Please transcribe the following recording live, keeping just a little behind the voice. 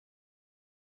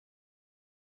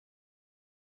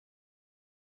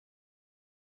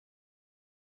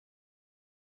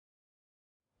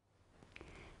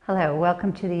Hello,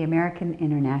 welcome to the American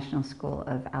International School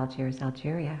of Algiers,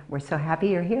 Algeria. We're so happy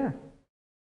you're here.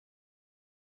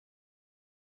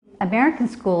 American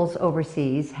schools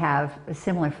overseas have a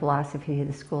similar philosophy to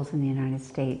the schools in the United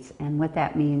States, and what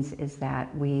that means is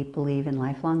that we believe in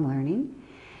lifelong learning,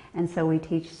 and so we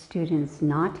teach students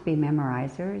not to be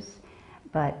memorizers,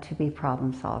 but to be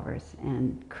problem solvers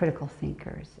and critical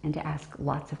thinkers, and to ask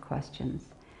lots of questions.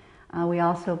 We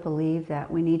also believe that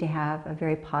we need to have a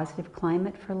very positive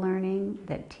climate for learning,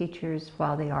 that teachers,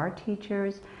 while they are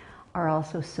teachers, are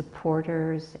also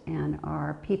supporters and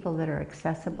are people that are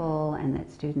accessible and that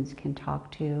students can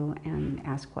talk to and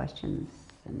ask questions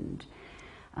and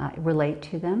relate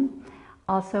to them.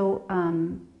 Also,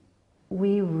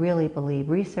 we really believe,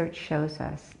 research shows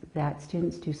us that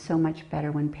students do so much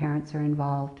better when parents are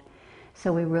involved.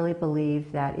 So we really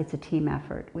believe that it's a team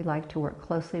effort. We like to work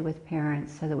closely with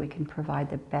parents so that we can provide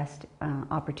the best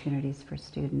opportunities for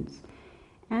students.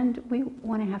 And we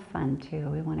want to have fun too.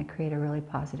 We want to create a really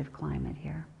positive climate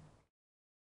here.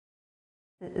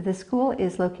 The school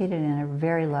is located in a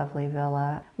very lovely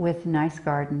villa with a nice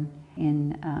garden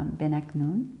in Ben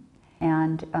Aknoun.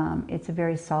 And it's a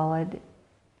very solid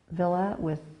villa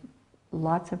with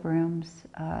lots of rooms.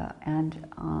 And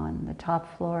on the top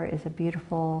floor is a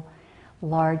beautiful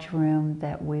large room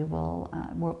that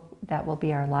that will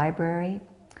be our library.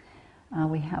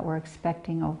 We're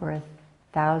expecting over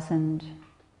 1,000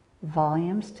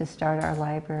 volumes to start our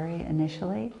library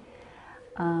initially,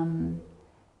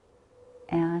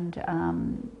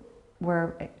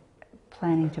 we're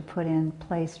planning to put in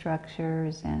play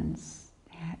structures and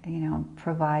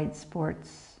provide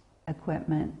sports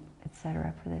equipment,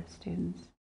 etc., for the students.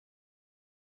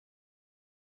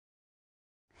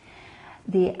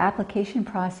 The application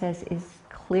process is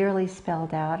clearly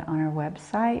spelled out on our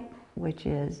website, which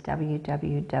is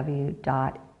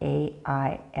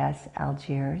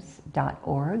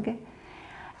www.aisalgiers.org.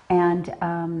 And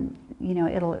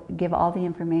it'll give all the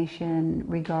information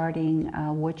regarding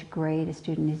which grade a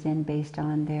student is in based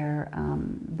on their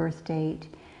birth date,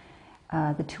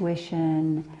 the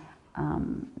tuition,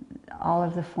 all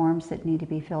of the forms that need to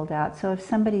be filled out. So if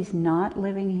somebody's not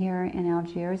living here in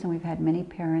Algiers, and we've had many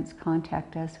parents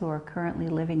contact us who are currently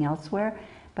living elsewhere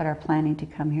but are planning to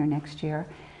come here next year,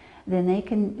 then they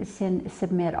can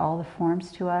submit all the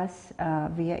forms to us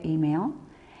via email.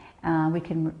 We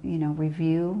can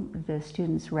review the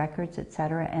students' records,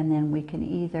 etc., and then we can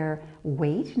either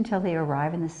wait until they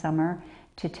arrive in the summer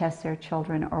to test their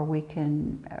children, or we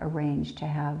can arrange to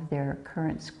have their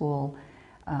current school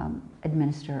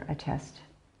administer a test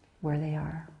where they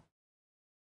are.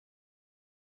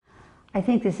 I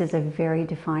think this is a very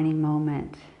defining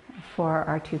moment for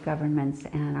our two governments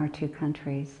and our two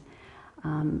countries.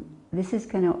 This is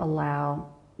going to allow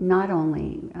not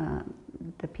only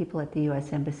the people at the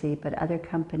U.S. Embassy, but other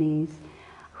companies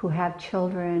who have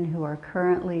children who are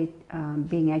currently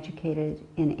being educated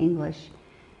in English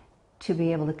to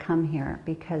be able to come here,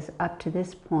 because up to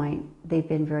this point they've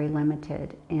been very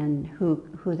limited in who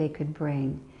they could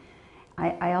bring.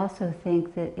 I also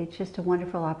think that it's just a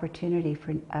wonderful opportunity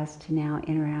for us to now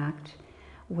interact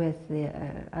with the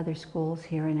other schools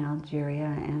here in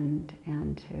Algeria and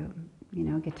to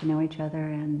get to know each other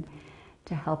and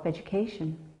to help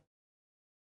education.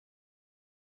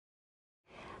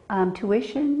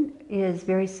 Tuition is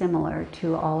very similar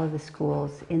to all of the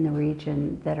schools in the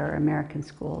region that are American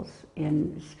schools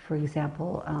in, for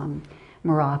example,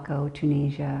 Morocco,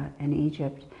 Tunisia, and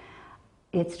Egypt.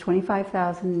 It's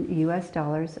 $25,000 US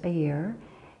a year,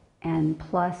 and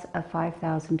plus a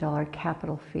 $5,000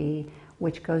 capital fee,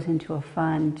 which goes into a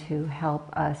fund to help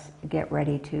us get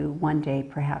ready to one day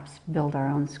perhaps build our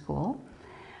own school.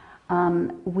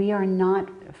 We are not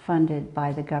funded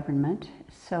by the government,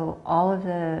 so all of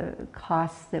the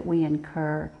costs that we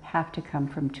incur have to come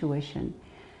from tuition.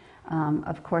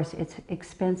 Of course, it's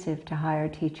expensive to hire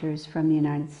teachers from the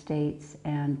United States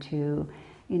and to,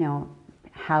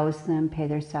 house them, pay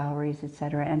their salaries,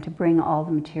 etc., and to bring all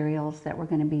the materials that we're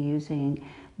going to be using,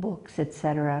 books,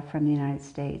 etc., from the United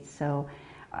States. So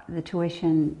the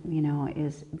tuition,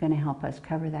 is going to help us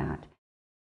cover that.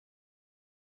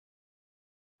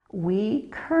 We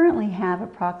currently have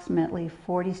approximately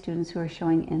 40 students who are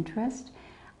showing interest,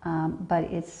 but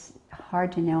it's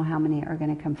hard to know how many are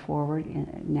going to come forward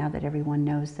now that everyone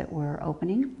knows that we're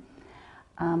opening.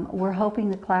 We're hoping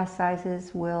the class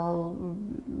sizes will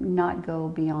not go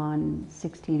beyond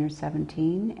 16 or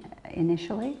 17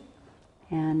 initially,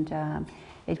 and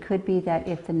it could be that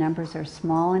if the numbers are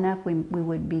small enough, we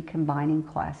would be combining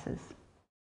classes.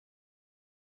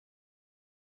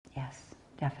 Yes,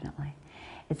 definitely.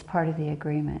 It's part of the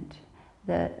agreement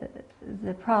The,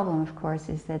 the problem, of course,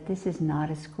 is that this is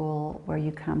not a school where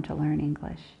you come to learn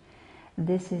English.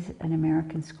 This is an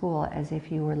American school as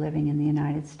if you were living in the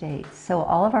United States. So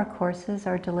all of our courses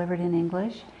are delivered in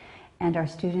English, and our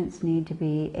students need to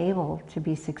be able to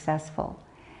be successful.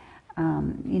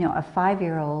 You know, a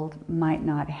 5-year-old might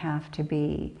not have to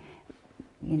be,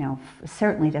 you know,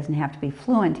 certainly doesn't have to be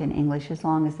fluent in English as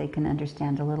long as they can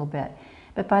understand a little bit.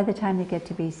 But by the time they get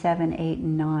to be 7, 8,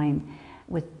 and 9,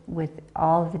 with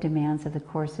all of the demands of the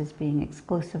courses being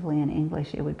exclusively in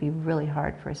English, it would be really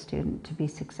hard for a student to be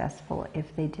successful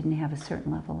if they didn't have a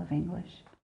certain level of English.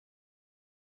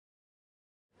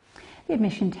 The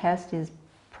admission test is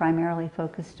primarily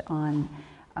focused on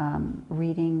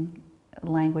reading,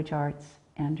 language arts,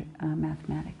 and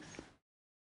mathematics.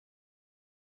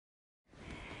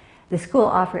 The school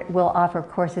will offer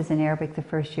courses in Arabic the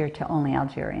first year to only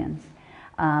Algerians.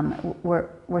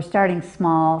 We're starting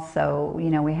small, so you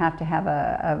know we have to have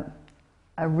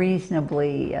a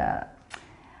reasonably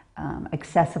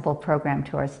accessible program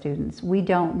to our students. We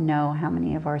don't know how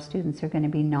many of our students are going to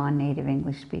be non-native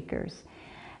English speakers.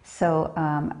 So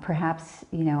perhaps,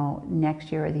 you know,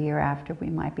 next year or the year after we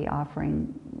might be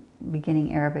offering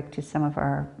beginning Arabic to some of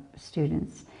our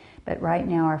students. But right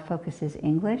now our focus is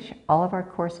English. All of our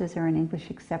courses are in English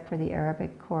except for the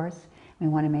Arabic course. We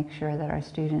want to make sure that our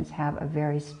students have a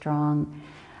very strong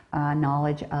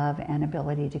knowledge of and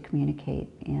ability to communicate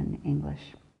in English.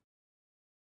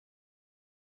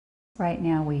 Right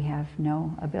now we have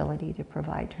no ability to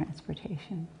provide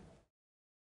transportation.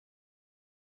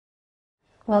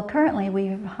 Well, currently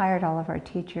we've hired all of our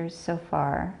teachers so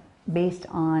far based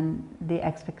on the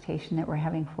expectation that we're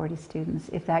having 40 students.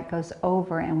 If that goes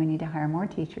over and we need to hire more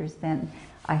teachers, then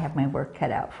I have my work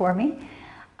cut out for me.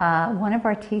 One of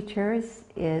our teachers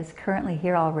is currently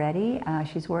here already.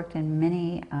 She's worked in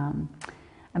many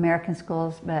American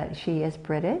schools, but she is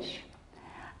British.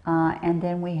 And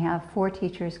then we have 4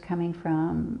 teachers coming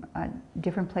from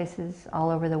different places all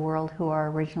over the world who are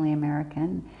originally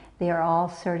American. They are all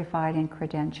certified and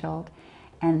credentialed,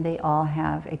 and they all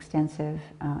have extensive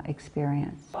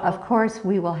experience. Of course,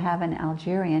 we will have an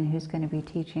Algerian who's going to be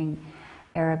teaching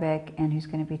Arabic and who's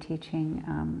going to be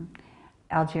teaching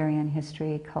Algerian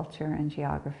history, culture, and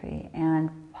geography. And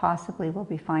possibly we'll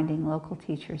be finding local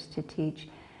teachers to teach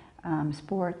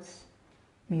sports,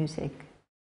 music.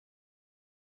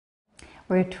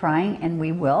 We're trying, and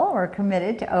we will. We're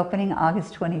committed to opening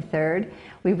August 23rd.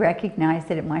 We recognize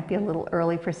that it might be a little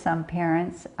early for some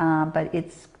parents, but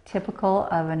it's typical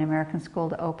of an American school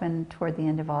to open toward the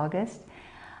end of August.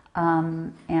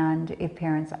 And if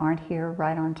parents aren't here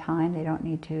right on time, they don't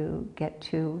need to get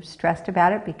too stressed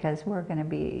about it because we're going to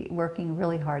be working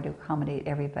really hard to accommodate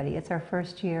everybody. It's our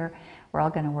first year. We're all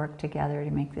going to work together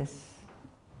to make this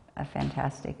a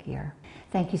fantastic year.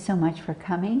 Thank you so much for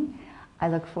coming. I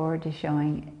look forward to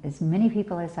showing as many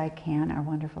people as I can our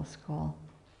wonderful school.